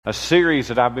A series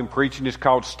that I've been preaching is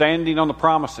called Standing on the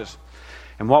Promises.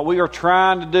 And what we are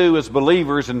trying to do as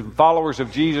believers and followers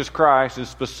of Jesus Christ, and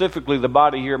specifically the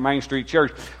body here at Main Street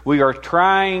Church, we are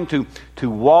trying to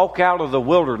walk out of the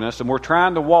wilderness, and we're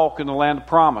trying to walk in the land of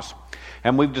promise.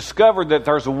 And we've discovered that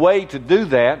there's a way to do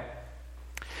that.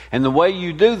 And the way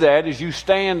you do that is you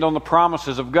stand on the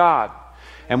promises of God.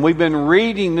 And we've been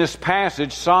reading this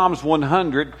passage, Psalms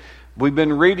 100. We've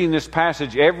been reading this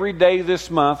passage every day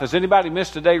this month. Has anybody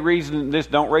missed a day reading this?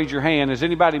 Don't raise your hand. Has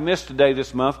anybody missed a day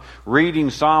this month reading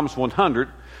Psalms 100?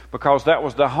 Because that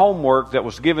was the homework that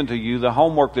was given to you. The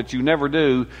homework that you never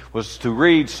do was to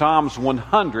read Psalms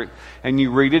 100, and you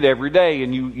read it every day,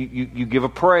 and you give a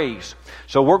praise.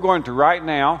 So we're going to right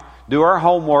now do our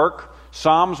homework.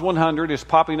 Psalms 100 is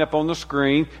popping up on the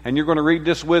screen, and you're going to read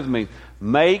this with me.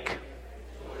 Make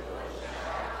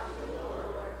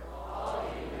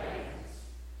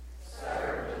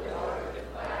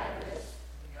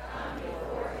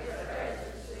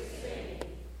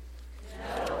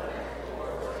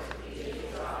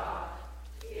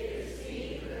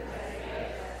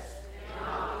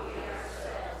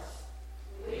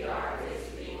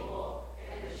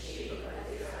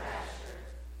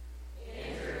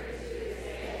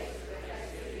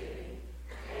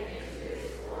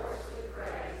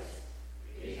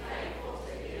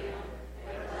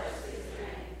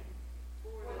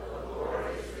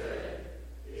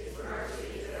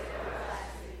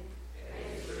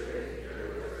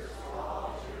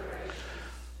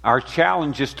Our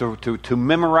challenge is to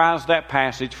memorize that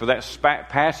passage, for that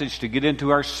passage to get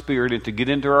into our spirit and to get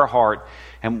into our heart.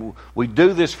 And we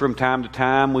do this from time to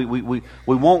time. We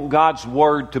want God's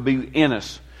Word to be in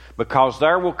us, because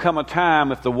there will come a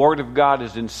time, if the Word of God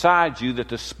is inside you, that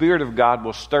the Spirit of God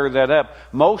will stir that up,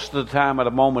 most of the time at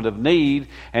a moment of need,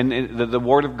 and the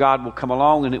Word of God will come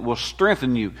along and it will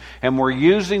strengthen you. And we're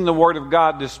using the Word of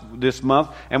God this month,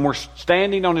 and we're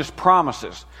standing on His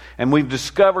promises. And we've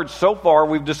discovered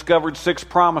 6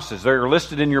 promises. They're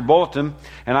listed in your bulletin,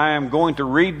 and I am going to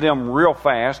read them real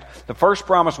fast. The first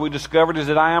promise we discovered is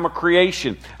that I am a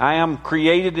creation. I am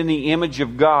created in the image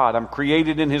of God. I'm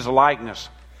created in His likeness.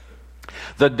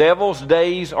 The devil's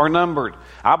days are numbered.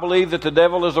 I believe that the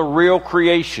devil is a real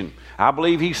creation. I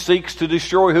believe he seeks to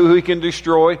destroy who he can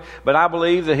destroy, but I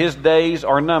believe that his days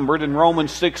are numbered. In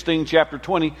Romans 16, chapter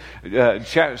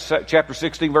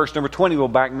 16, verse number 20 will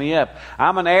back me up.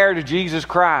 I'm an heir to Jesus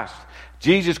Christ.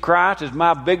 Jesus Christ is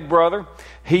my big brother.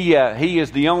 He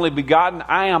is the only begotten.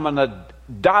 I am an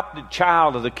adopted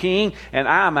child of the King, and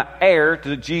I am an heir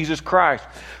to Jesus Christ.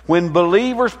 When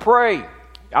believers pray,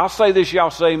 I'll say this,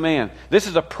 y'all say amen. This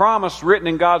is a promise written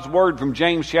in God's Word from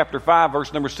James chapter 5,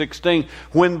 verse number 16.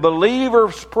 When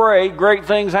believers pray, great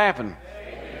things happen.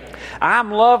 Amen. I'm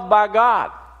loved by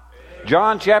God. Amen.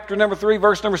 John chapter number 3,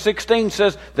 verse number 16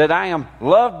 says that I am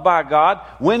loved by God.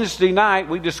 Wednesday night,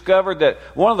 we discovered that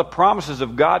one of the promises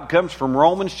of God comes from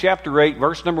Romans chapter 8,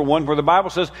 verse number 1, where the Bible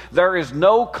says, there is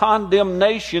no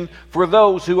condemnation for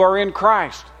those who are in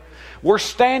Christ. We're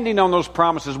standing on those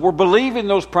promises. We're believing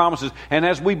those promises. And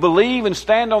as we believe and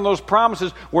stand on those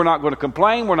promises, we're not going to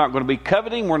complain. We're not going to be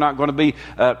coveting. We're not going to be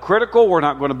critical. We're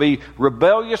not going to be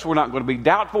rebellious. We're not going to be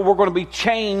doubtful. We're going to be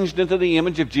changed into the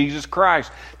image of Jesus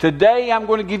Christ. Today, I'm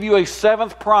going to give you a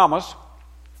 7th promise.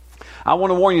 I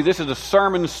want to warn you, this is a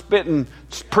sermon-spitting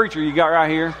preacher you got right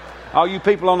here. All you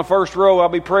people on the first row, I'll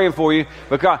be praying for you,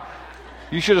 because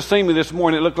you should have seen me this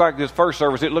morning. It looked like this first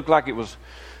service. It looked like it was...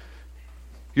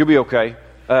 You'll be okay.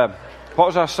 What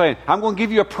was I saying? I'm going to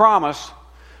give you a promise.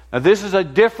 Now, this is a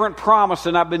different promise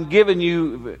than I've been giving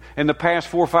you in the past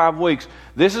 4 or 5 weeks.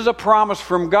 This is a promise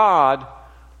from God,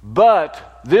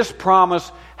 but this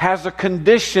promise has a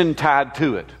condition tied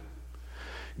to it.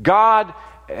 God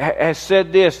has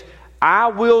said this, I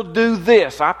will do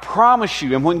this. I promise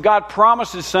you. And when God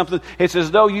promises something, it's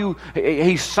as though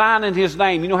He's signing His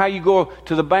name. You know how you go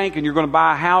to the bank and you're going to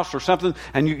buy a house or something,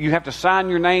 and you have to sign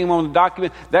your name on the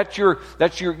document?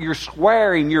 You're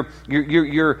swearing. You're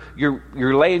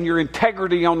laying your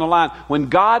integrity on the line. When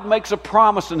God makes a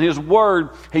promise in His Word,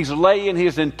 He's laying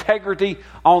His integrity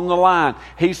on the line.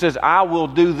 He says, I will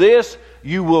do this.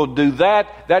 You will do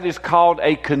that. That is called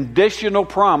a conditional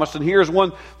promise. And here's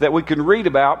one that we can read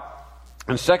about.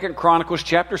 In 2 Chronicles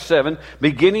chapter 7,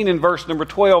 beginning in verse number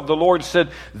 12, the Lord said,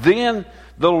 Then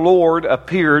the Lord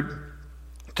appeared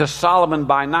to Solomon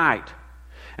by night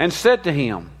and said to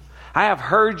him, I have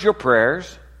heard your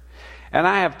prayers, and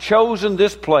I have chosen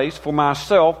this place for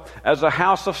myself as a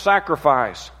house of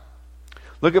sacrifice.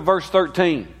 Look at verse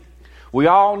 13. We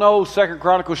all know 2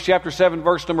 Chronicles chapter 7,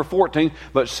 verse number 14,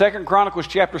 but 2 Chronicles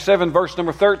chapter 7, verse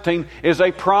number 13 is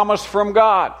a promise from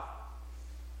God.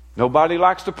 Nobody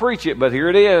likes to preach it, but here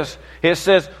it is. It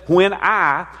says, when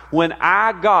I,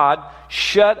 God,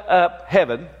 shut up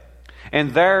heaven,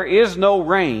 and there is no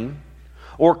rain,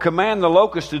 or command the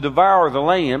locusts to devour the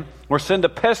land, or send a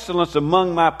pestilence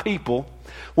among my people,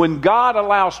 when God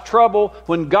allows trouble,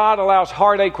 when God allows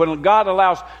heartache, when God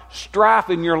allows strife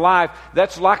in your life,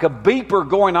 that's like a beeper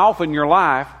going off in your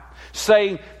life,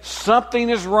 saying something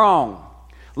is wrong.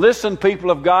 Listen,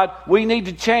 people of God, we need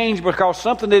to change because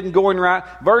something isn't going right.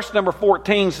 Verse number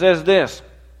 14 says this.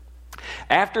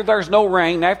 After there's no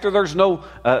rain, after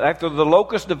the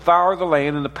locusts devour the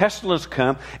land and the pestilence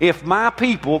come, if my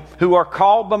people who are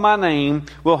called by my name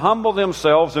will humble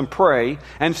themselves and pray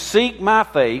and seek my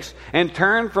face and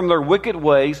turn from their wicked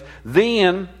ways,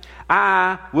 then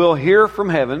I will hear from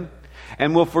heaven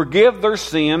and will forgive their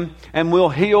sin and will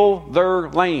heal their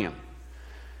land.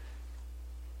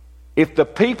 If the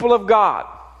people of God,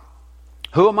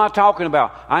 who am I talking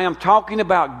about? I am talking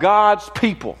about God's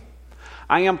people.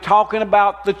 I am talking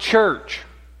about the church.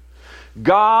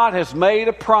 God has made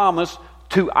a promise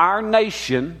to our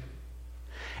nation,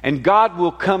 and God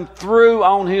will come through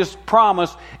on His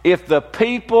promise if the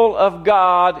people of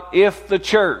God, if the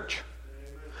church.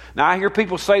 Now, I hear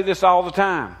people say this all the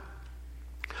time.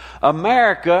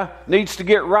 America needs to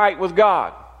get right with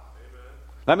God.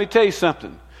 Let me tell you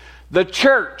something. The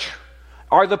church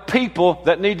are the people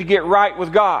that need to get right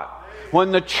with God.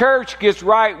 When the church gets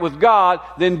right with God,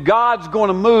 then God's going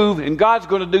to move and God's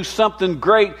going to do something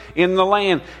great in the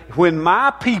land. When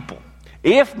my people,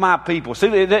 if my people, see,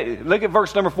 look at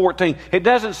verse number 14. It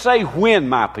doesn't say when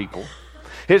my people.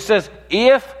 It says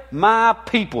if my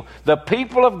people. The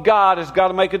people of God has got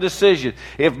to make a decision.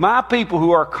 If my people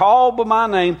who are called by my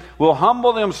name will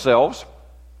humble themselves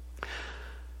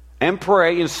and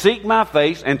pray and seek my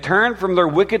face and turn from their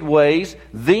wicked ways,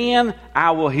 then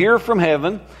I will hear from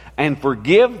heaven and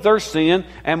forgive their sin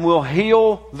and will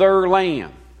heal their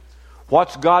land.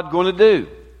 What's God going to do?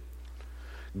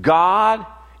 God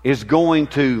is going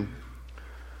to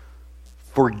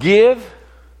forgive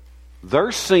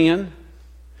their sin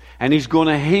and He's going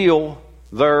to heal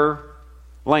their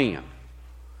land.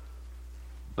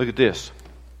 Look at this.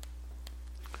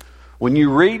 When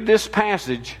you read this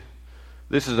passage,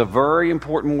 this is a very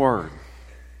important word.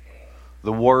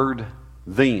 The word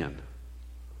then.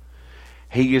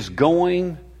 He is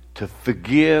going to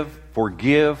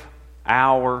forgive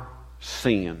our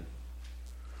sin.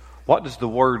 What does the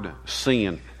word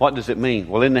sin, what does it mean?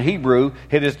 Well, in the Hebrew,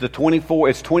 it is it's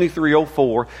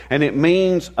 2304, and it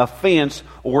means offense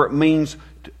or it means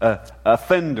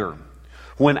offender.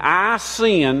 When I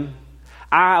sin,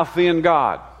 I offend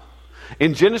God.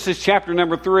 In Genesis chapter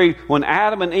number 3, when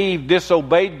Adam and Eve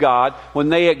disobeyed God, when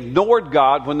they ignored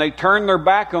God, when they turned their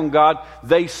back on God,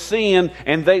 they sinned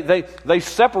and they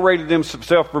separated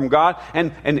themselves from God.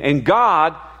 And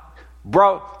God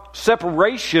brought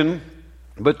separation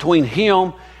between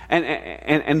Him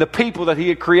and the people that He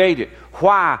had created.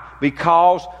 Why?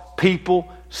 Because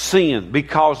people sinned.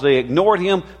 Because they ignored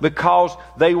Him. Because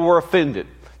they were offended.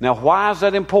 Now, why is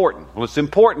that important? Well, it's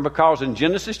important because in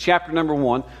Genesis chapter number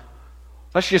 1,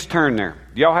 let's just turn there.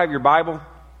 Do y'all have your Bible?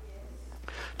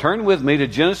 Turn with me to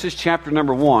Genesis chapter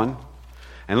number 1.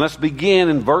 And let's begin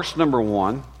in verse number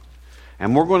 1.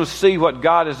 And we're going to see what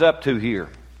God is up to here.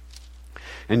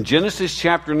 In Genesis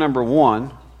chapter number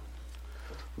 1,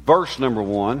 verse number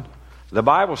 1, the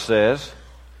Bible says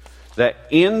that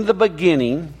in the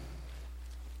beginning,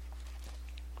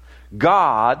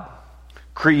 God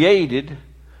created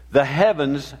the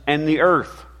heavens and the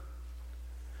earth.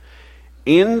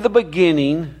 In the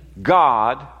beginning,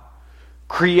 God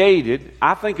created.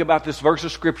 I think about this verse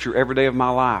of Scripture every day of my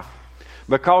life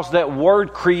because that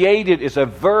word created is a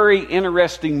very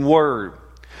interesting word.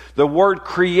 The word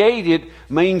created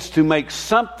means to make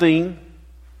something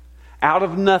out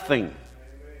of nothing.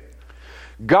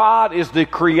 God is the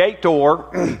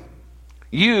creator.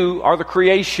 You are the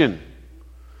creation.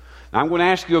 Now, I'm going to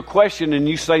ask you a question and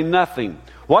you say nothing.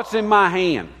 What's in my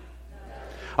hand?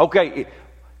 Okay.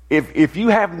 If you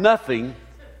have nothing,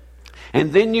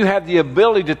 and then you have the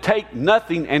ability to take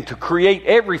nothing and to create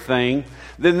everything,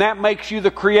 then that makes you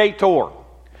the creator.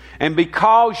 And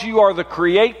because you are the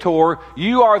creator,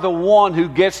 you are the one who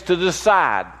gets to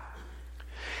decide.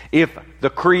 If the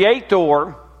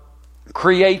creator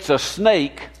creates a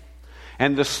snake,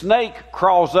 and the snake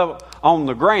crawls up on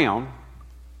the ground,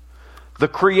 the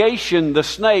creation, the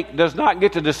snake, does not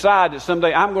get to decide that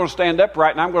someday I'm going to stand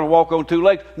upright and I'm going to walk on two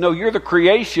legs. No, you're the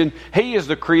creation. He is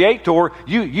the creator.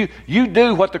 You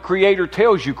do what the Creator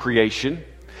tells you, creation.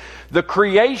 The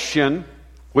creation,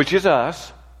 which is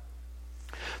us,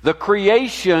 the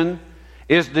creation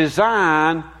is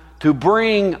designed to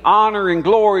bring honor and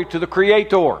glory to the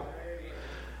Creator.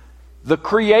 The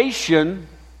creation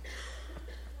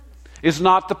is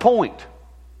not the point.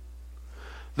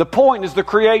 The point is the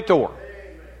Creator.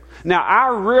 Now, I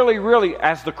really,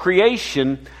 as the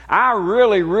creation, I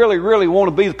really want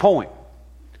to be the point.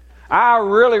 I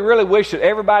really wish that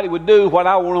everybody would do what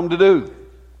I want them to do.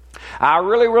 I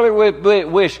really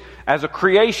wish, as a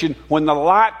creation, when the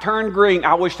light turned green,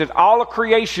 I wish that all of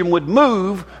creation would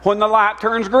move when the light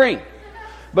turns green.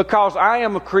 Because I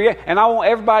am a creator, and I want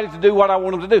everybody to do what I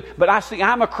want them to do. But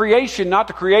I'm a creation, not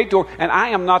the Creator, and I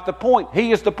am not the point.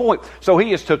 He is the point. So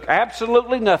He has took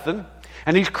absolutely nothing,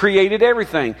 and He's created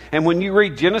everything. And when you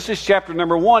read Genesis chapter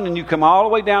number 1, and you come all the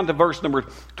way down to verse number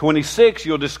 26,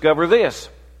 you'll discover this.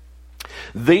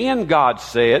 Then God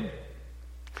said,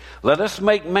 let us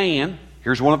make man,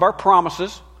 here's one of our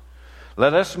promises,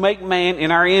 let us make man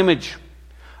in our image,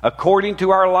 according to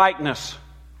our likeness.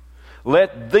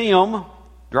 Let them,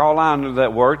 draw a line under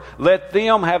that word, let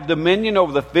them have dominion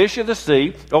over the fish of the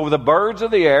sea, over the birds of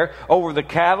the air, over the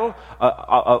cattle,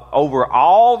 over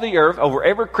all the earth, over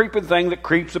every creeping thing that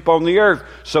creeps upon the earth.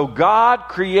 So God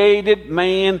created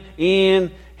man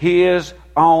in His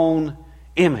own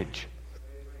image.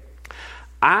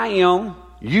 I am,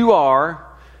 you are,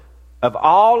 of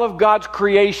all of God's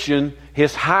creation,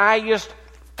 His highest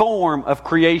form of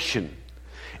creation.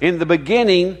 In the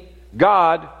beginning,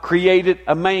 God created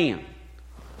a man.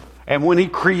 And when He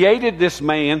created this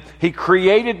man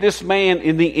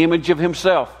in the image of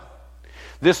Himself.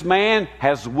 This man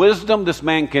has wisdom. This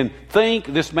man can think.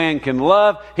 This man can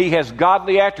love. He has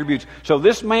godly attributes. So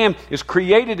this man is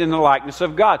created in the likeness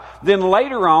of God. Then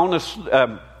later on,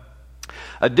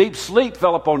 a deep sleep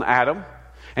fell upon Adam.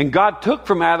 And God took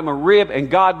from Adam a rib, and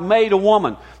God made a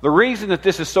woman. The reason that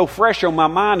this is so fresh on my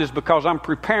mind is because I'm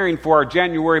preparing for our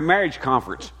January marriage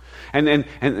conference. And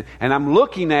I'm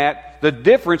looking at the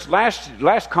difference.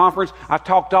 Last conference, I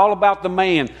talked all about the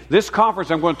man. This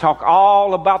conference, I'm going to talk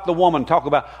all about the woman. Talk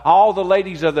about all the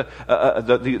ladies of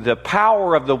the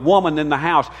power of the woman in the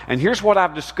house. And here's what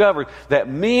I've discovered, that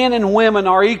men and women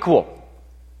are equal.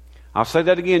 I'll say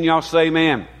that again. Y'all say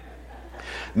amen.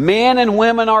 Men and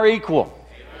women are equal.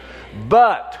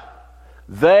 But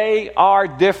they are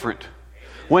different.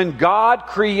 When God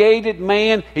created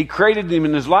man, He created him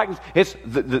in His likeness.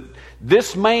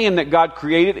 This man that God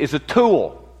created is a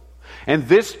tool. And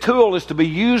this tool is to be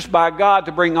used by God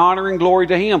to bring honor and glory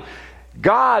to Him.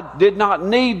 God did not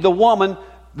need the woman.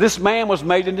 This man was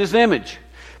made in His image.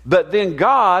 But then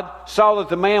God saw that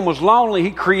the man was lonely.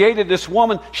 He created this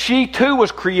woman. She too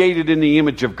was created in the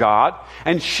image of God.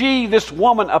 And she, this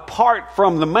woman, apart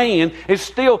from the man, is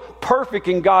still perfect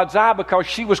in God's eye because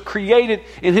she was created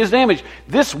in His image.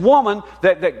 This woman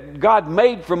that God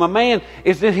made from a man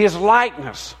is in His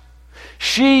likeness.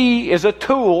 She is a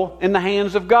tool in the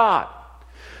hands of God.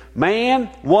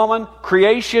 Man, woman,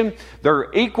 creation,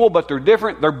 they're equal, but they're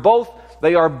different.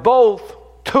 They are both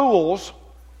tools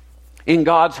in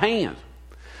God's hand.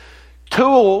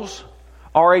 Tools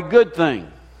are a good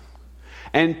thing.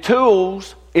 And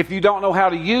tools, if you don't know how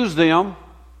to use them,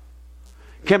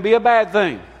 can be a bad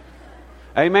thing.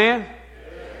 Amen?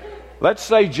 Let's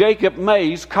say Jacob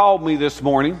Mays called me this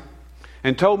morning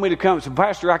and told me to come. Said,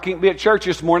 Pastor, I can't be at church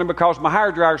this morning because my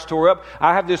hair dryer's tore up.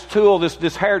 I have this tool,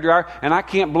 this hair dryer, and I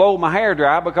can't blow my hair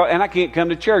dry and I can't come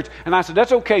to church. And I said,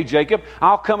 that's okay, Jacob.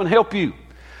 I'll come and help you.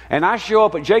 And I show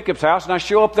up at Jacob's house, and I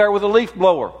show up there with a leaf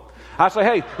blower. I say,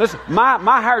 hey, listen,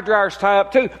 my hair dryer's tied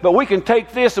up too, but we can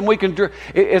take this and we can...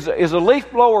 Is a leaf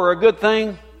blower a good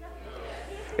thing?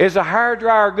 Is a hair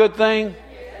dryer a good thing?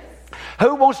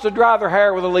 Who wants to dry their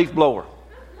hair with a leaf blower?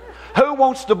 Who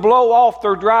wants to blow off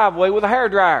their driveway with a hair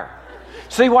dryer?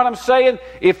 See what I'm saying?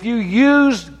 If you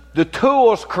use the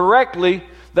tools correctly,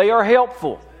 they are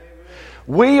helpful.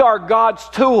 We are God's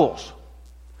tools.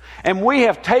 And we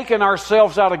have taken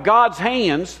ourselves out of God's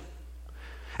hands,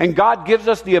 and God gives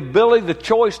us the ability, the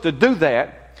choice to do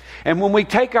that. And when we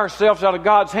take ourselves out of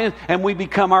God's hands and we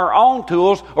become our own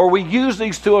tools, or we use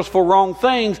these tools for wrong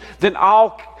things, then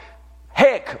all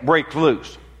heck breaks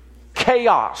loose.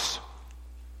 Chaos.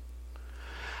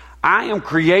 I am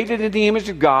created in the image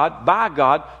of God, by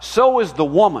God, so is the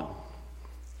woman.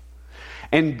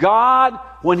 And God,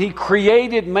 when He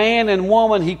created man and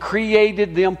woman, He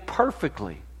created them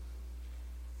perfectly.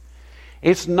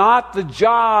 It's not the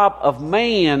job of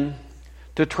man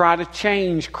to try to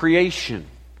change creation.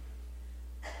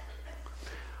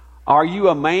 Are you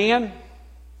a man?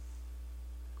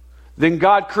 Then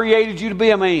God created you to be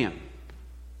a man.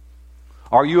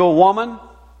 Are you a woman?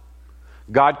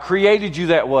 God created you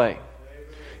that way.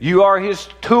 You are His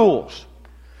tools.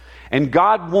 And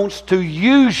God wants to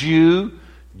use you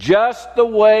just the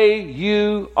way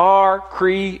you are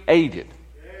created.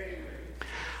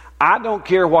 I don't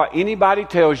care what anybody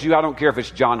tells you. I don't care if it's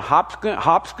John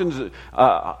Hopkins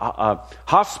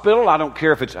Hospital. I don't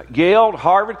care if it's Yale,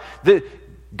 Harvard.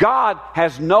 God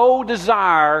has no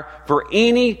desire for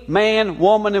any man,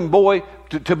 woman, and boy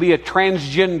to be a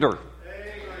transgender.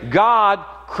 God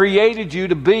created you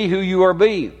to be who you are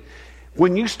being.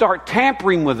 When you start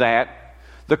tampering with that,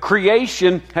 the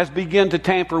creation has begun to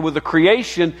tamper with the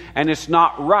creation, and it's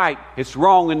not right. It's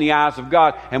wrong in the eyes of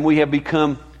God, and we have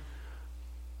become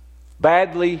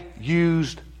badly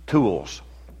used tools.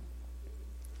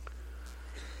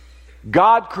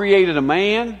 God created a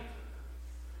man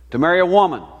to marry a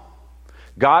woman.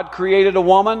 God created a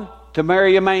woman to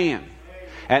marry a man.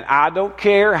 And I don't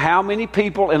care how many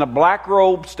people in a black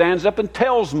robe stands up and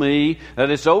tells me that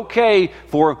it's okay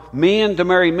for men to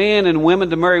marry men and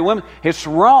women to marry women. It's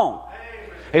wrong.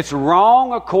 It's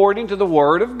wrong according to the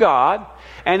Word of God,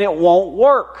 and it won't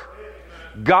work.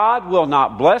 God will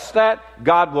not bless that.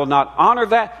 God will not honor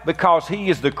that because He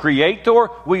is the Creator.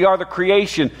 We are the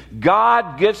creation.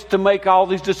 God gets to make all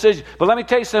these decisions. But let me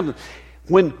tell you something.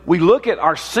 When we look at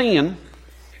our sin,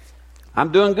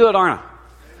 I'm doing good, aren't I?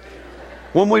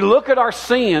 When we look at our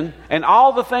sin and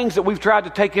all the things that we've tried to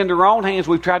take into our own hands,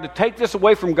 we've tried to take this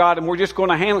away from God and we're just going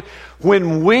to handle it.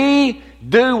 When we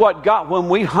do what God, when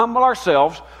we humble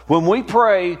ourselves, when we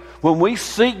pray, when we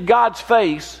seek God's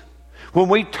face, when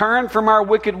we turn from our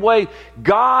wicked way,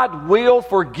 God will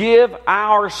forgive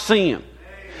our sin.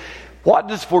 What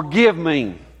does forgive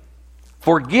mean?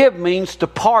 Forgive means to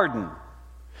pardon.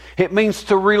 It means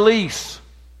to release.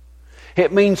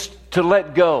 It means to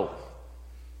let go.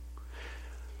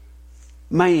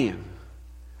 Man,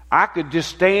 I could just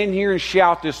stand here and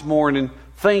shout this morning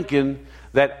thinking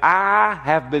that I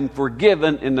have been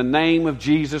forgiven in the name of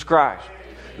Jesus Christ.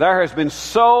 There has been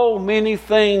so many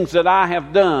things that I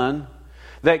have done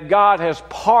that God has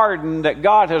pardoned, that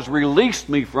God has released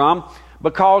me from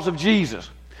because of Jesus.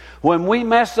 When we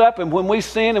mess up and when we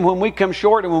sin and when we come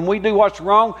short and when we do what's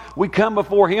wrong, we come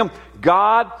before Him.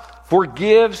 God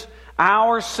forgives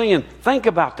our sin. Think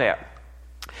about that.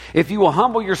 If you will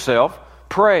humble yourself,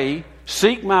 pray,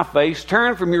 seek my face,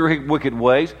 turn from your wicked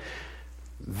ways,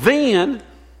 then,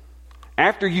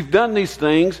 after you've done these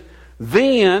things,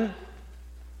 then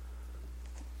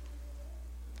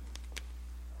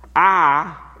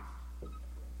I,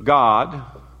 God,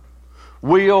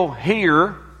 will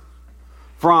hear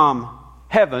from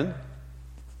heaven.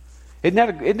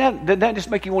 Doesn't that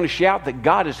just make you want to shout that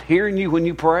God is hearing you when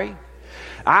you pray?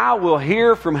 I will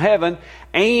hear from heaven,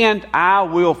 and I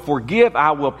will forgive,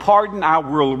 I will pardon, I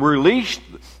will release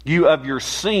you of your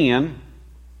sin,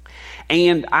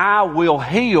 and I will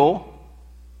heal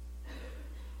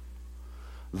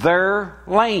their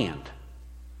land.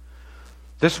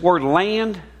 This word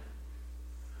land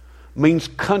means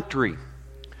country,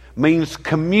 means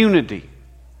community.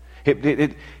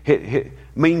 It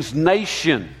means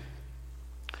nation.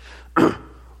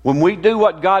 When we do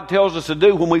what God tells us to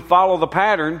do, when we follow the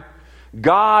pattern,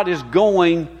 God is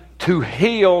going to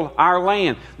heal our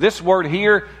land. This word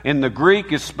here in the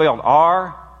Greek is spelled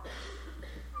R-A-P-H-A.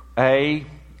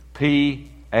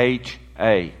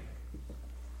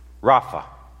 Rapha.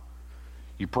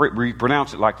 You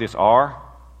pronounce it like this,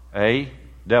 R-A-W-F-A-W.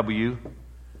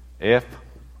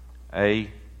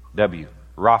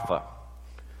 Rapha.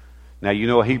 Now you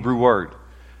know a Hebrew word.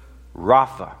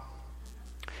 Rapha.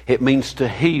 It means to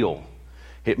heal.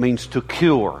 It means to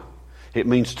cure. It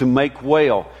means to make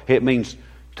well. It means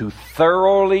to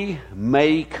thoroughly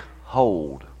make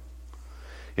whole.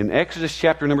 In Exodus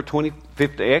chapter number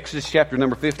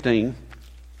 15,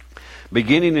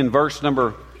 beginning in verse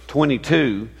number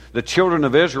 22, the children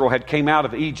of Israel had came out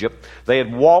of Egypt. They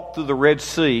had walked through the Red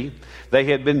Sea. They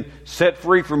had been set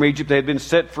free from Egypt. They had been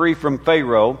set free from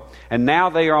Pharaoh. And now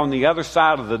they are on the other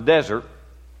side of the desert.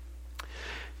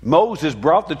 Moses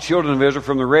brought the children of Israel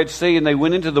from the Red Sea, and they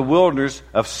went into the wilderness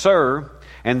of Sur,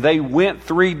 and they went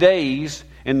 3 days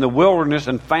in the wilderness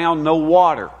and found no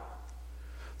water.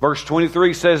 Verse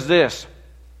 23 says this,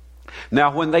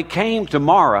 Now when they came to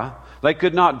Marah, they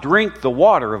could not drink the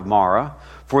water of Marah,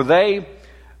 for they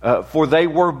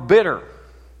were bitter.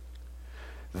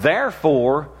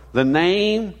 Therefore, the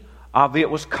name of it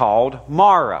was called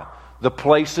Marah. The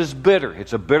place is bitter.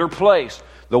 It's a bitter place.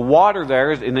 The water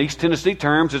there, in East Tennessee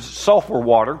terms, is sulfur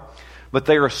water. But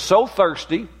they are so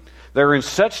thirsty. They're in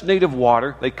such need of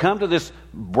water. They come to this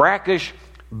brackish,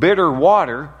 bitter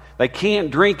water. They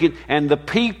can't drink it. And the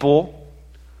people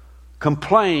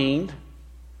complained,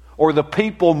 or the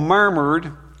people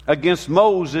murmured against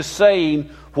Moses, saying,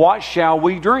 What shall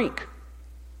we drink?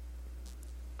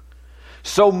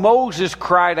 So Moses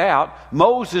cried out.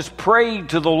 Moses prayed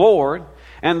to the Lord,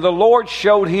 and the Lord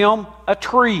showed him a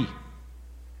tree.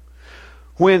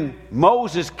 When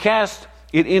Moses cast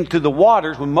it into the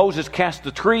waters, when Moses cast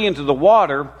the tree into the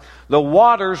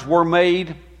waters were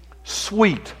made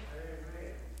sweet.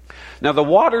 Now the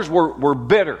waters were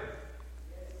bitter.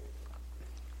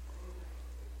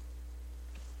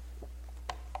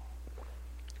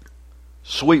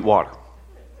 Sweet water.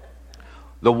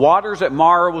 The waters at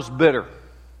Marah was bitter.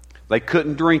 They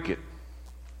couldn't drink it.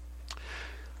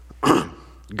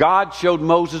 God showed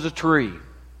Moses a tree.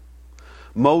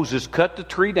 Moses cut the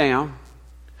tree down,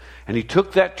 and he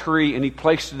took that tree and he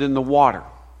placed it in the water.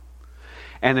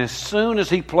 And as soon as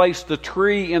he placed the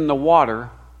tree in the water,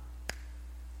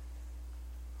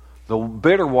 the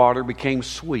bitter water became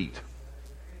sweet.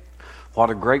 What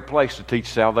a great place to teach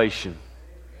salvation.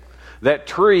 That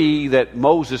tree that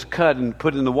Moses cut and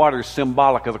put in the water is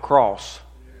symbolic of the cross.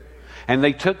 And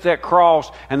they took that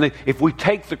cross, and if we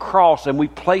take the cross and we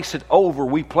place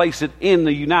it in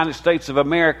the United States of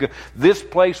America, this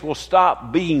place will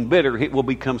stop being bitter. It will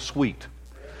become sweet.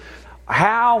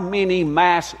 How many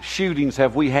mass shootings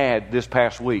have we had this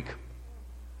past week?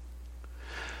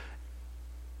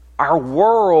 Our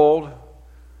world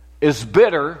is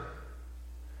bitter.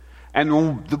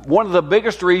 And one of the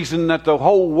biggest reasons that the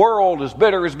whole world is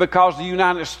bitter is because the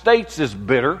United States is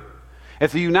bitter.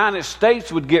 If the United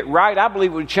States would get right, I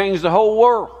believe it would change the whole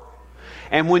world.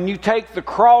 And when you take the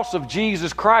cross of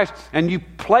Jesus Christ and you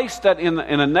place that in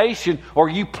a nation, or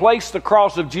you place the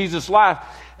cross of Jesus' life,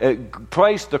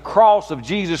 place the cross of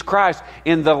Jesus Christ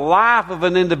in the life of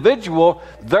an individual,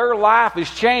 their life is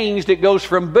changed. It goes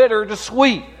from bitter to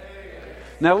sweet.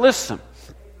 Now listen.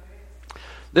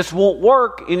 This won't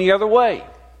work any other way.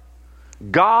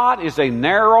 God is a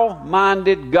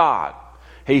narrow-minded God.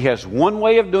 He has one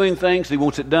way of doing things. He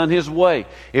wants it done His way.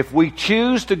 If we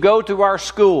choose to go to our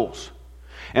schools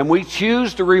and we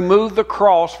choose to remove the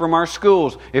cross from our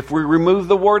schools, if we remove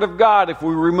the Word of God, if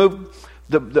we remove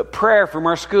the prayer from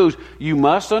our schools, you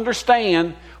must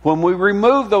understand when we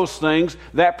remove those things,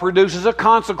 that produces a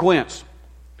consequence.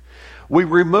 We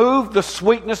remove the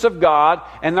sweetness of God,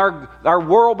 and our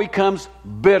world becomes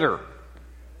bitter.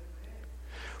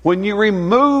 When you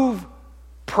remove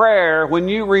prayer, when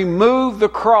you remove the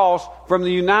cross from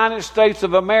the United States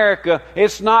of America,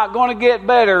 it's not going to get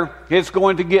better, it's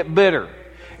going to get bitter.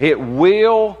 It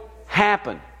will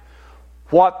happen.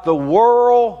 What the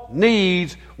world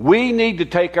needs, we need to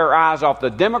take our eyes off the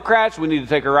Democrats, we need to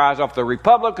take our eyes off the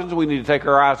Republicans, we need to take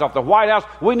our eyes off the White House,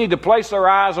 we need to place our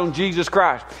eyes on Jesus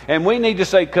Christ. And we need to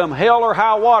say, come hell or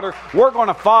high water, we're going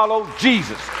to follow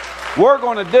Jesus. We're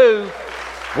going to do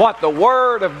what the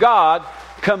Word of God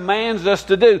commands us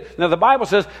to do. Now the Bible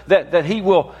says that He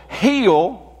will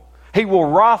heal, He will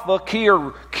Rapha,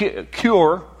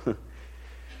 cure.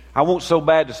 I want so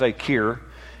bad to say cure.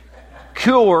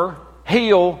 Cure,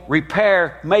 heal,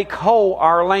 repair, make whole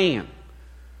our land.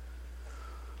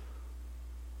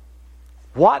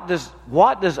 What does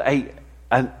a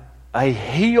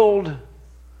healed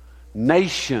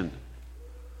nation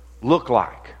look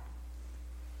like?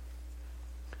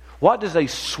 What does a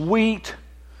sweet,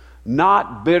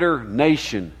 not bitter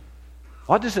nation,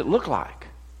 what does it look like?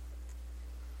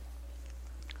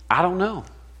 I don't know.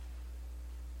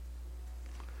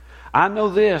 I know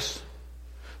this,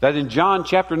 that in John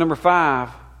chapter number 5,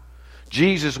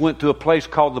 Jesus went to a place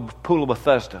called the Pool of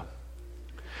Bethesda.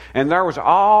 And there was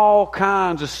all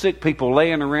kinds of sick people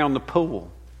laying around the pool.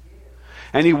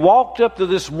 And He walked up to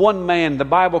this one man, the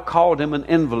Bible called him an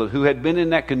invalid, who had been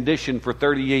in that condition for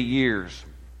 38 years.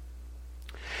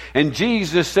 And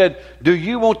Jesus said, do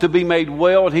you want to be made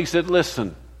well? And he said,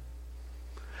 listen,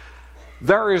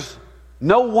 there is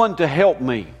no one to help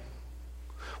me.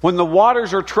 When the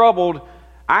waters are troubled,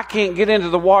 I can't get into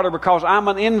the water because I'm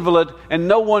an invalid and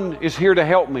no one is here to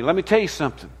help me. Let me tell you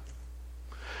something.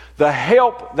 The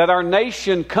help that our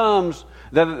nation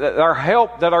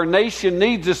that our nation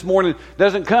needs this morning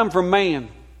doesn't come from man.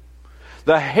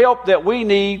 The help that we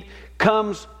need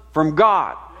comes from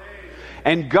God.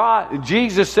 And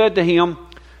Jesus said to him,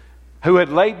 who had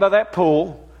laid by that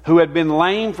pool, who had been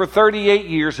lame for 38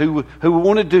 years, who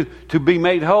wanted to be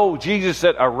made whole, Jesus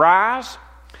said, arise,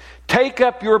 take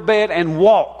up your bed and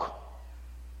walk.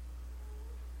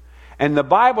 And the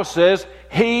Bible says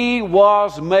he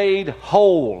was made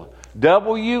whole.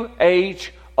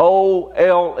 W-H-O-L-E.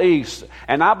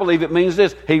 And I believe it means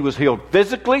this. He was healed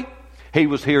physically. He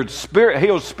was healed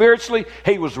spiritually.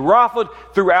 He was raphed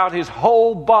throughout his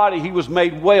whole body. He was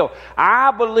made well.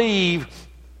 I believe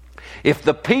If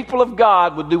the people of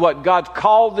God would do what God's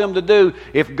called them to do,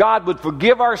 if God would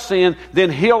forgive our sin, then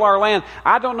heal our land.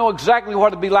 I don't know exactly what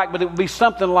it'd be like, but it would be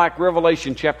something like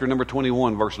Revelation chapter number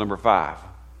 21, verse number 5,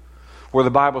 where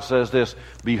the Bible says this,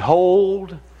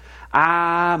 "Behold,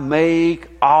 I make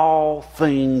all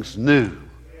things new."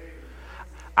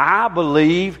 I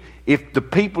believe if the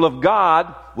people of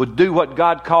God would do what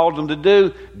God called them to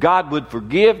do, God would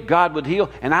forgive, God would heal,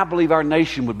 and I believe our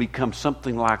nation would become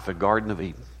something like the Garden of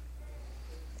Eden.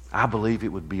 I believe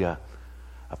it would be a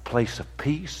place of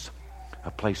peace,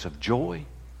 a place of joy.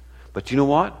 But you know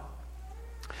what?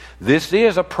 This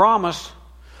is a promise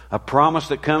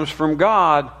that comes from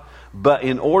God. But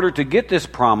in order to get this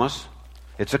promise,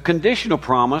 it's a conditional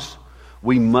promise.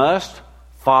 We must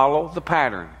follow the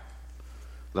pattern.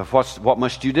 What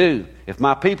must you do? If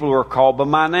my people who are called by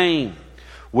my name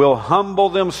will humble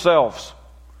themselves,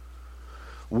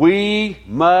 we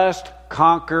must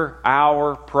conquer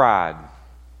our pride.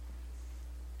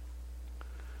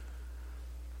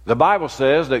 The Bible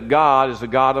says that God is a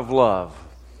God of love.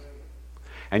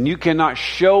 And you cannot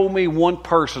show me one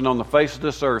person on the face of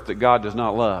this earth that God does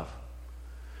not love.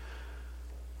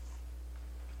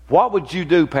 What would you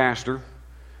do, Pastor,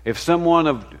 if someone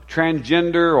of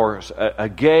transgender or a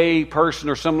gay person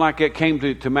or something like that came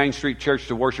to Main Street Church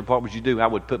to worship? What would you do? I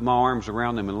would put my arms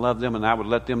around them and love them, and I would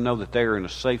let them know that they are in a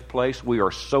safe place. We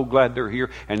are so glad they're here,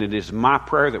 and it is my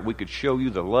prayer that we could show you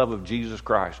the love of Jesus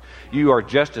Christ. You are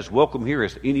just as welcome here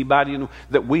as anybody,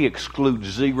 that we exclude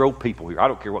zero people here. I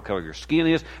don't care what color your skin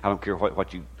is. I don't care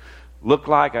what you look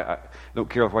like. I don't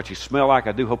care what you smell like.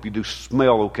 I do hope you do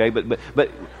smell okay, but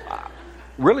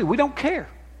really, we don't care.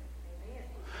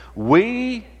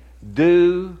 We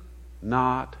do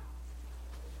not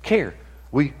care.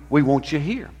 We want you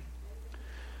here.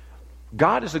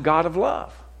 God is a God of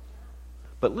love.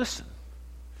 But listen,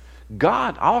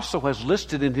 God also has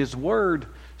listed in His Word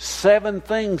 7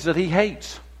 things that He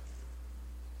hates.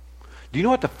 Do you know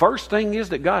what the first thing is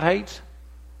that God hates?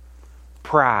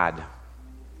 Pride.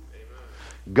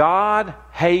 God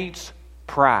hates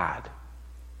pride.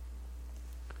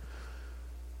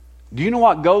 Do you know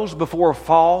what goes before a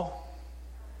fall?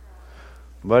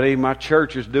 Buddy, my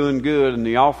church is doing good, and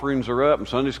the offerings are up, and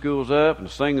Sunday school's up, and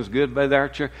the singing's good by our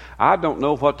church. I don't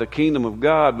know what the kingdom of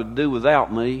God would do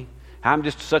without me. I'm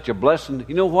just such a blessing.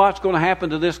 You know what's going to happen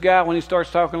to this guy when he starts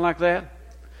talking like that?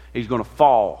 He's going to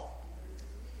fall.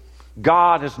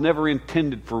 God has never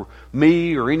intended for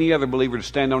me or any other believer to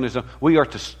stand on his own. We are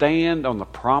to stand on the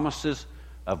promises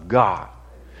of God.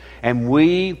 And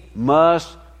we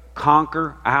must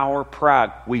conquer our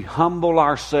pride. We humble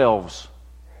ourselves.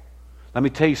 Let me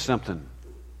tell you something.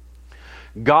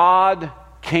 God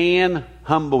can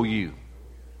humble you,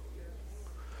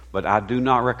 but I do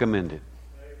not recommend it.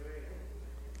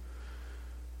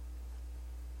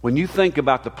 When you think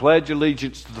about the Pledge of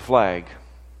Allegiance to the flag,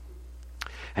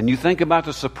 and you think about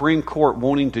the Supreme Court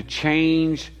wanting to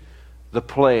change the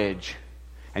pledge,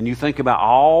 and you think about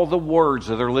all the words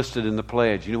that are listed in the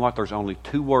pledge, you know what? There's only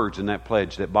 2 words in that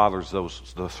pledge that bothers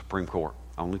the Supreme Court.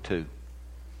 Only 2.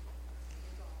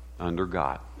 Under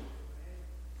God.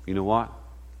 You know what?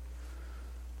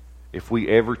 If we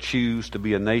ever choose to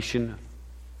be a nation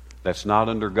that's not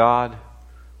under God,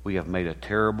 we have made a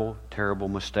terrible, terrible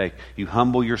mistake. You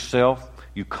humble yourself.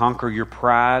 You conquer your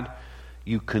pride.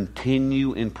 You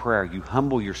continue in prayer. You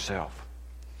humble yourself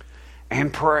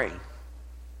and pray.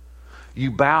 You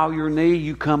bow your knee,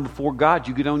 you come before God,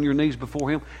 you get on your knees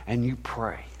before Him, and you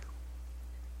pray.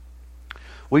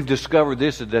 We've discovered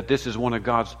that this is one of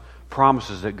God's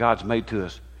promises that God's made to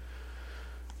us.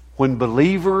 When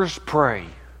believers pray,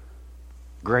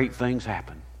 great things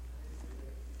happen.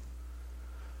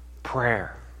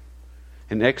 Prayer.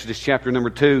 In Exodus chapter number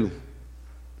 2,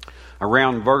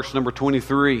 around verse number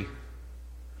 23,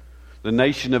 the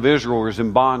nation of Israel was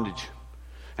in bondage,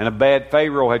 and a bad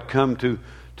Pharaoh had come to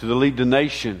lead the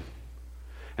nation.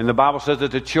 And the Bible says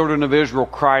that the children of Israel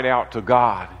cried out to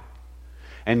God.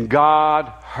 And God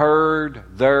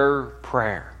heard their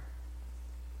prayer.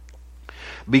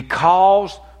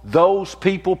 Because those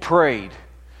people prayed,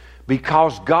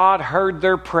 because God heard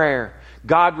their prayer,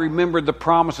 God remembered the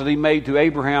promise that He made to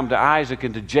Abraham, to Isaac,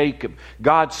 and to Jacob.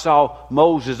 God saw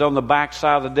Moses on the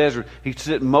backside of the desert. He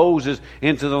sent Moses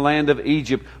into the land of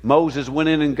Egypt. Moses went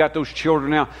in and got those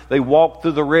children out. They walked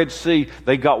through the Red Sea.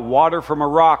 They got water from a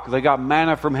rock. They got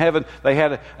manna from heaven. They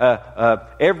had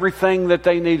everything that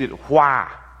they needed. Why?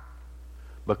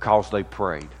 Because they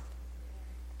prayed.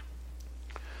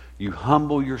 You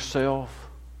humble yourself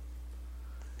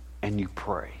and you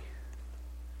pray.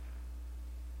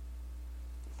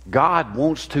 God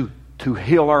wants to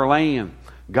heal our land.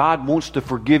 God wants to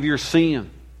forgive your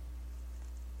sin.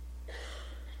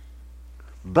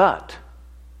 But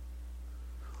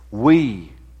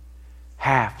we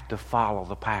have to follow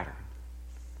the pattern.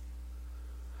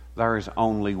 There is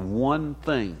only one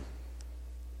thing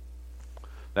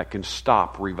that can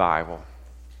stop revival.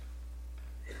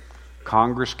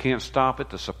 Congress can't stop it.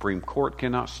 The Supreme Court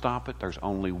cannot stop it. There's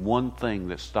only one thing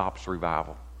that stops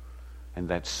revival, and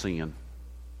that's sin.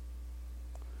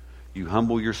 You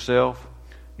humble yourself.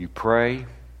 You pray.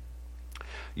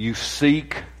 You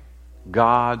seek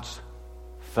God's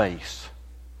face.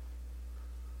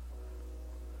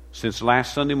 Since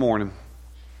last Sunday morning,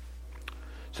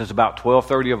 since about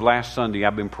 12:30 of last Sunday,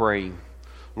 I've been praying.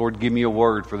 Lord, give me a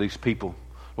word for these people.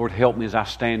 Lord, help me as I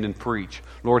stand and preach.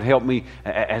 Lord, help me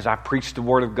as I preach the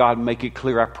Word of God and make it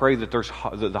clear. I pray that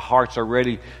the hearts are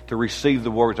ready to receive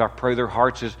the words. I pray their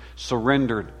hearts is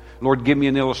surrendered. Lord, give me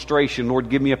an illustration. Lord,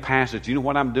 give me a passage. You know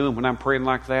what I'm doing when I'm praying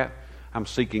like that? I'm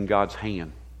seeking God's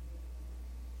hand.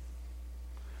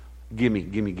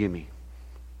 Gimme.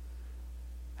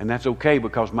 And that's okay,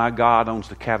 because my God owns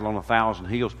the cattle on 1,000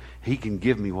 hills. He can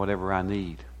give me whatever I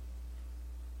need.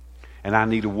 And I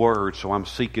need a word, so I'm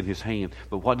seeking His hand.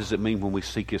 But what does it mean when we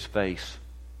seek His face?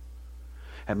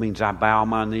 That means I bow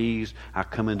my knees, I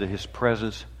come into His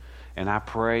presence, and I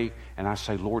pray, and I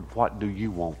say, Lord, what do you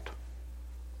want?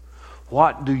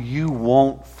 What do you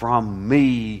want from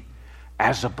me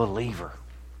as a believer?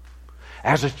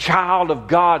 As a child of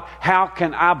God, how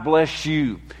can I bless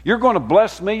you? You're going to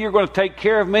bless me. You're going to take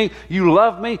care of me. You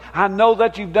love me. I know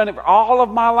that you've done it for all of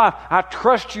my life. I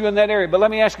trust you in that area. But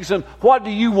let me ask you something. What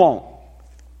do you want?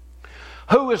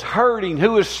 Who is hurting?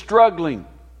 Who is struggling?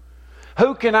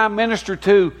 Who can I minister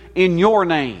to in your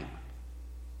name?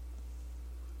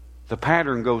 The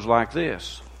pattern goes like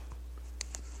this.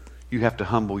 You have to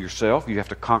humble yourself. You have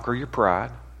to conquer your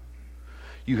pride.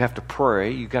 You have to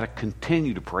pray. You've got to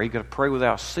continue to pray. You've got to pray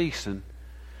without ceasing.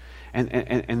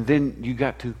 And then you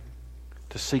got to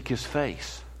seek His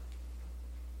face.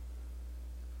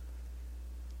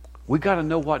 We got to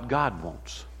know what God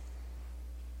wants.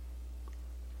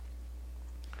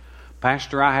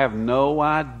 Pastor, I have no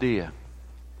idea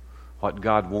what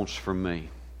God wants from me.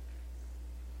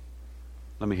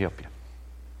 Let me help you.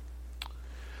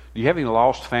 Do you have any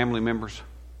lost family members?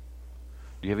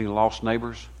 Do you have any lost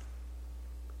neighbors?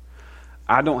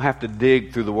 I don't have to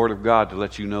dig through the Word of God to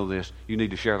let you know this. You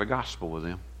need to share the gospel with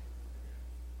them.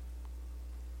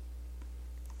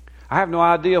 I have no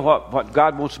idea what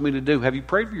God wants me to do. Have you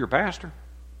prayed for your pastor?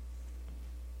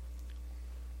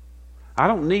 I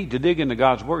don't need to dig into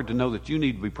God's Word to know that you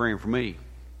need to be praying for me.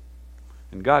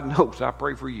 And God knows I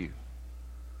pray for you.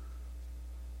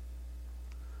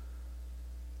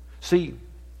 See,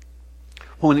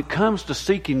 when it comes to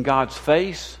seeking God's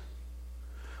face,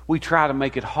 we try to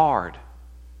make it hard.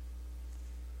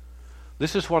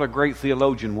 This is what a great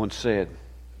theologian once said.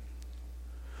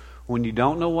 When you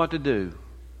don't know what to do,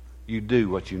 you do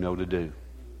what you know to do.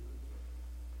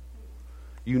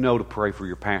 You know to pray for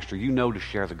your pastor. You know to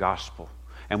share the gospel.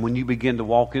 And when you begin to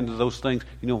walk into those things,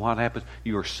 you know what happens?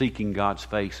 You are seeking God's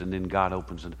face, and then God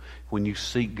opens it. When you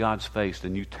seek God's face,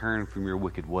 then you turn from your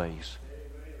wicked ways.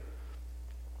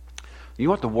 You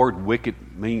know what the word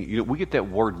wicked means? You know, we get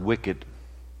that word wicked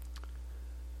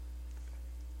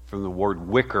from the word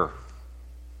wicker.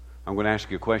 I'm going to ask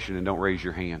you a question, and don't raise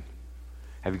your hand.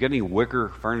 Have you got any wicker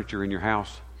furniture in your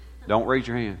house? Don't raise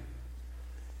your hand.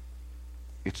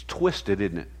 It's twisted,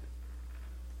 isn't it?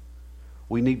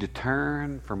 We need to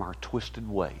turn from our twisted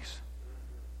ways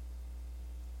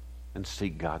and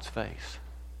seek God's face.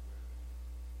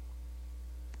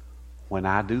 When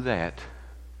I do that,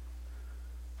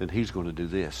 then He's going to do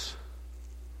this.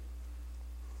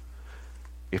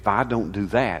 If I don't do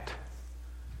that,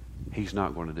 He's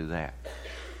not going to do that.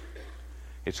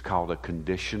 It's called a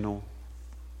conditional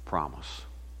promise.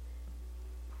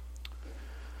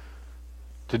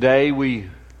 Today we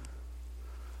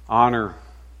honor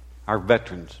our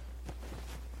veterans.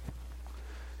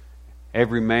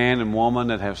 Every man and woman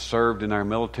that has served in our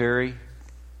military,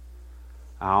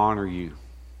 I honor you.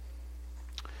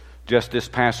 Just this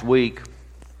past week,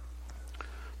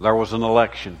 there was an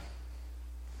election.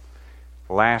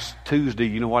 Last Tuesday,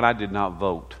 you know what? I did not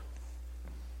vote.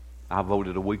 I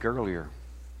voted a week earlier.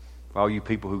 All you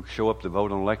people who show up to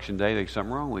vote on election day, there's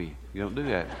something wrong with you. You don't do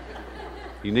that.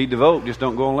 You need to vote, just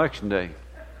don't go on election day.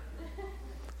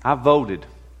 I voted.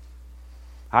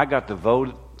 I got to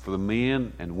vote for the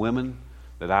men and women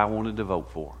that I wanted to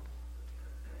vote for.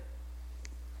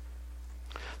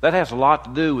 That has a lot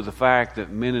to do with the fact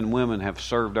that men and women have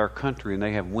served our country and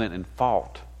they have went and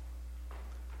fought.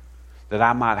 That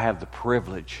I might have the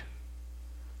privilege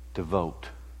to vote.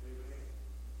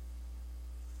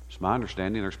 It's my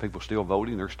understanding there's people still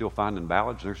voting. They're still finding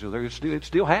ballots. It's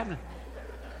still happening.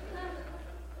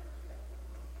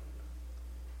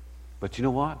 But you know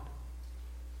what?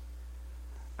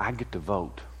 I get to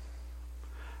vote.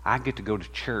 I get to go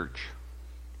to church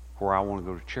where I want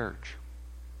to go to church.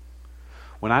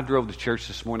 When I drove to church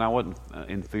this morning, I wasn't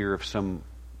in fear of some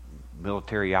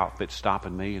military outfit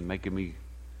stopping me and making me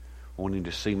wanting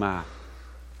to see my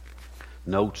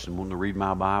notes and wanting to read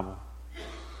my Bible.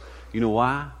 You know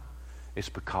why? It's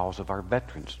because of our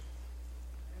veterans.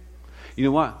 You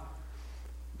know what?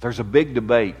 There's a big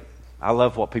debate. I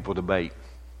love what people debate.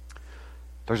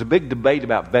 There's a big debate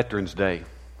about Veterans Day.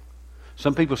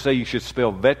 Some people say you should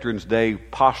spell Veterans Day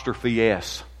apostrophe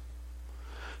S.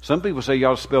 Some people say you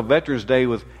ought to spell Veterans Day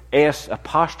with S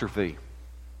apostrophe.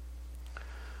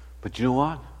 But you know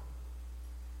what?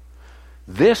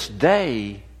 This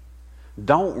day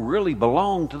don't really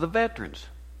belong to the veterans.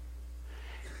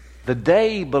 The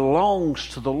day belongs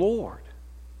to the Lord.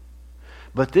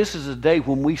 But this is a day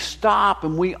when we stop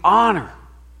and we honor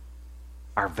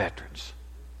our veterans.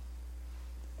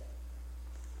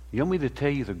 You want me to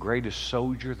tell you the greatest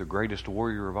soldier, the greatest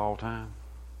warrior of all time?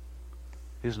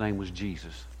 His name was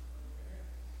Jesus.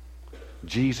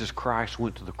 Jesus Christ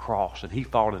went to the cross and he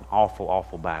fought an awful,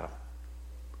 awful battle.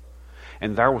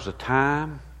 And there was a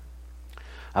time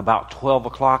about 12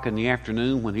 o'clock in the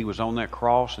afternoon when he was on that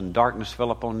cross and darkness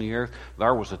fell upon the earth.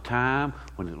 There was a time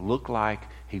when it looked like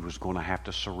he was going to have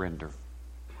to surrender.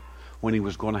 When he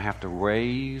was going to have to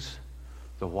raise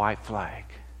the white flag.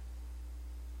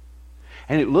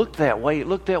 And it looked that way. It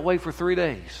looked that way for 3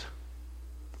 days.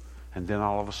 And then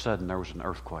all of a sudden there was an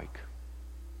earthquake.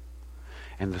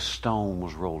 And the stone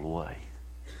was rolled away.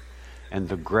 And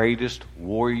the greatest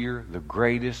warrior, the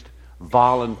greatest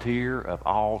volunteer of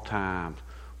all times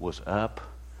was up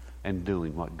and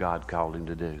doing what God called him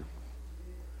to do.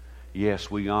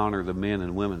 Yes, we honor the men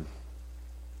and women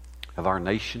of our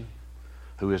nation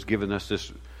who has given us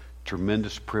this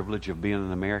tremendous privilege of being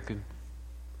an American.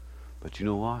 But you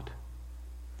know what?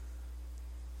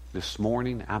 This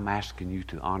morning I'm asking you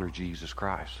to honor Jesus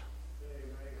Christ.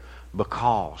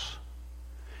 Because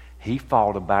he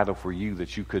fought a battle for you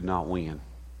that you could not win.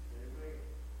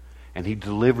 And he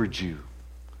delivered you.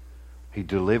 He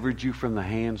delivered you from the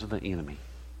hands of the enemy.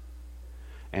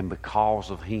 And because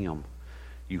of him,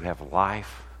 you have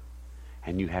life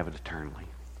and you have it eternally.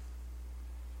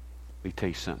 Let me tell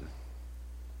you something.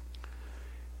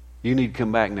 You need to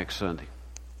come back next Sunday.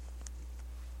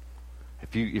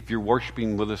 If you're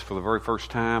worshiping with us for the very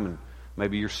first time and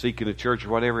maybe you're seeking a church or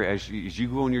whatever, as you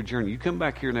go on your journey, you come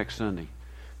back here next Sunday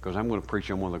because I'm going to preach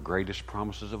on one of the greatest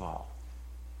promises of all.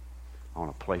 On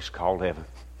a place called heaven.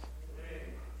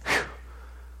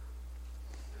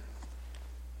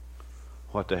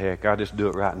 What the heck? I'll just do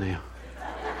it right now.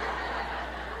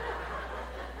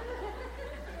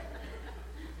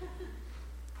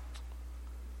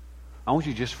 I want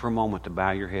you just for a moment to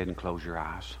bow your head and close your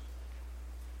eyes.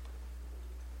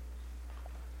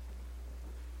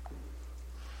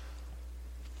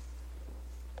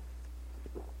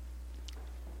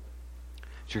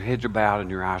 As your heads are bowed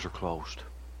and your eyes are closed,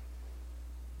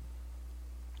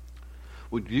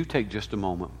 would you take just a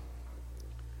moment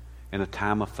in a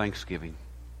time of thanksgiving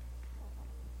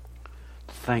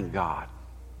to thank God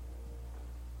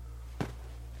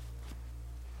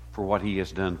for what he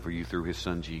has done for you through his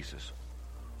son Jesus?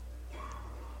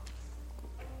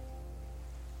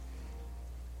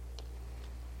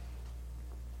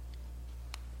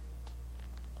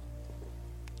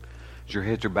 As your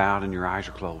heads are bowed and your eyes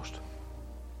are closed,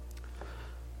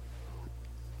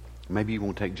 maybe you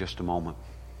want to take just a moment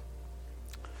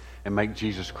and make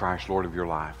Jesus Christ Lord of your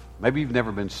life. Maybe you've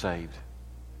never been saved.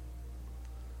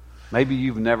 Maybe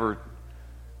you've never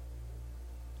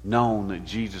known that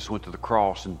Jesus went to the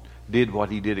cross and did what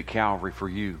he did at Calvary for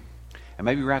you. And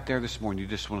maybe right there this morning you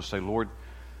just want to say, Lord,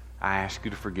 I ask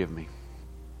you to forgive me.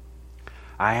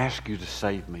 I ask you to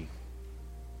save me.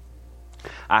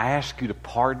 I ask you to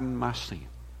pardon my sin.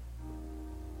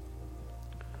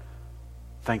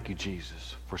 Thank you,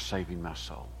 Jesus, for saving my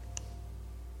soul.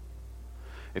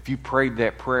 If you prayed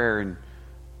that prayer and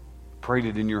prayed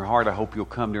it in your heart, I hope you'll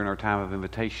come during our time of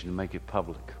invitation and make it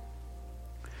public.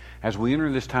 As we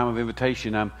enter this time of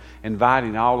invitation, I'm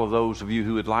inviting all of those of you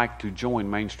who would like to join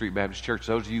Main Street Baptist Church,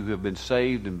 those of you who have been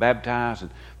saved and baptized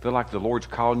and feel like the Lord's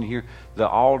calling you here, the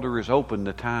altar is open.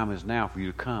 The time is now for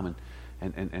you to come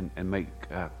and make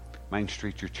Main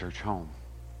Street your church home.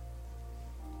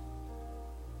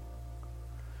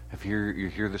 If you're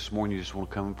here this morning, you just want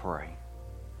to come and pray,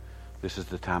 this is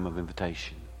the time of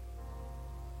invitation.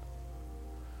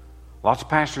 Lots of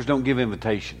pastors don't give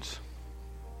invitations.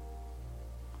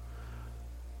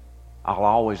 I'll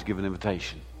always give an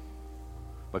invitation,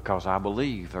 because I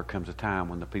believe there comes a time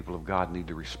when the people of God need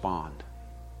to respond.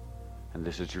 And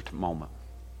this is your moment.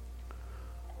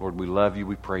 Lord, we love you.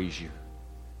 We praise you.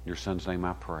 In your Son's name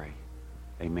I pray.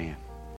 Amen.